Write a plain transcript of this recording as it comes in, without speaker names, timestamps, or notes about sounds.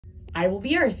I will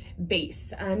be Earth.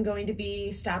 Bass. I'm going to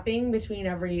be stopping between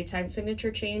every time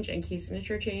signature change and key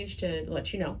signature change to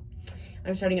let you know.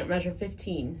 I'm starting at measure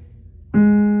 15.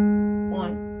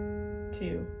 1,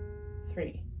 2,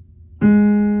 3.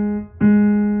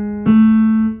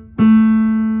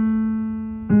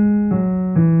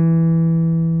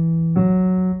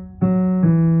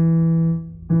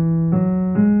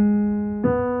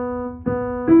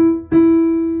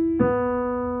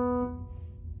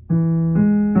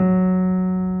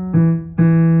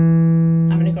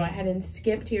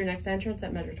 Skip to your next entrance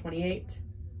at measure 28.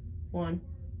 1,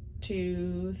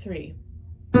 2, 3.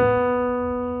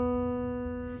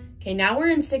 Okay, now we're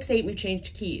in 6/8. We've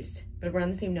changed keys, but we're on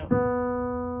the same note.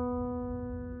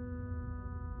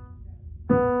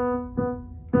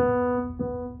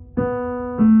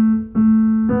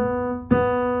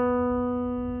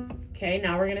 Okay,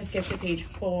 now we're gonna skip to page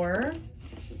 4.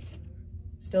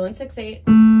 Still in 6/8.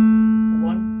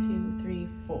 1, 2, 3,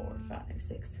 4, 5,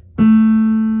 6.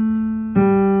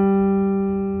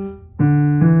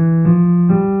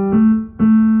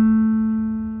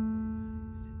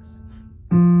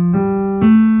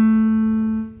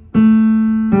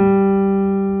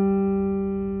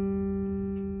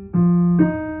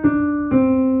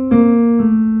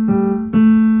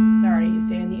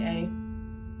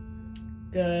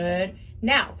 Good.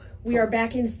 Now we are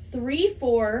back in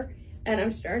 3/4, and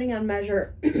I'm starting on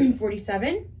measure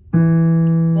 47.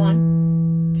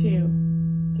 1, 2,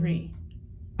 3.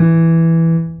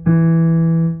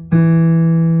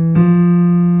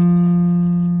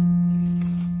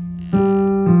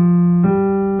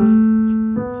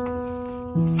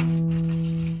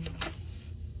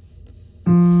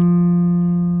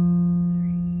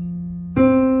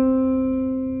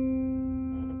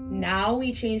 Now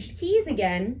we changed keys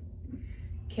again.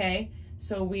 Okay,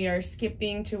 so we are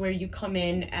skipping to where you come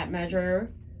in at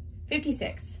measure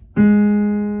 56.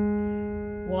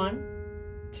 1,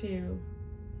 2,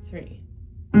 3.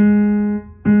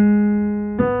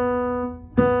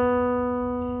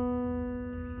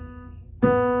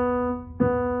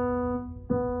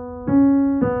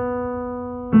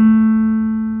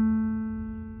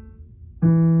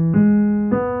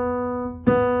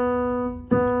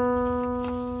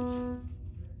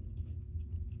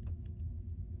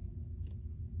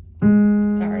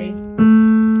 Sorry.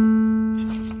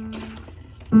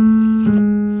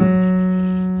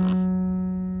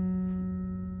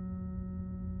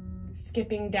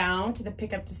 Skipping down to the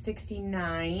pickup to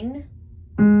 69.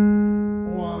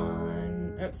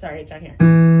 1, oh, sorry, it's down here.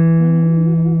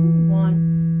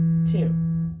 1, 2.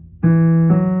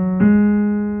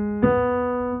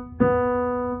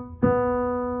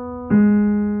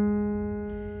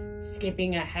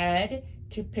 Skipping ahead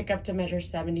to pick up to measure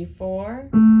 74.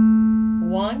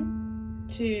 1,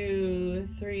 2,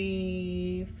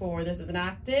 3, 4. This is an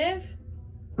octave.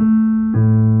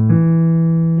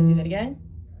 I'm gonna do that again.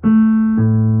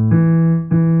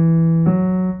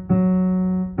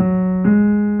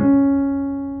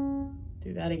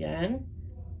 Do that again.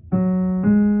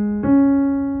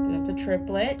 That's a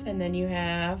triplet, and then you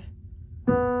have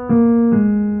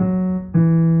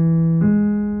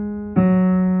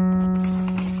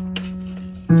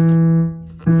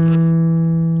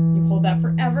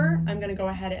forever. I'm going to go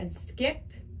ahead and skip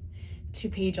to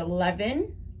page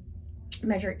 11,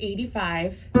 measure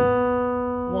 85.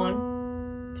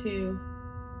 1, 2,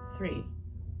 3.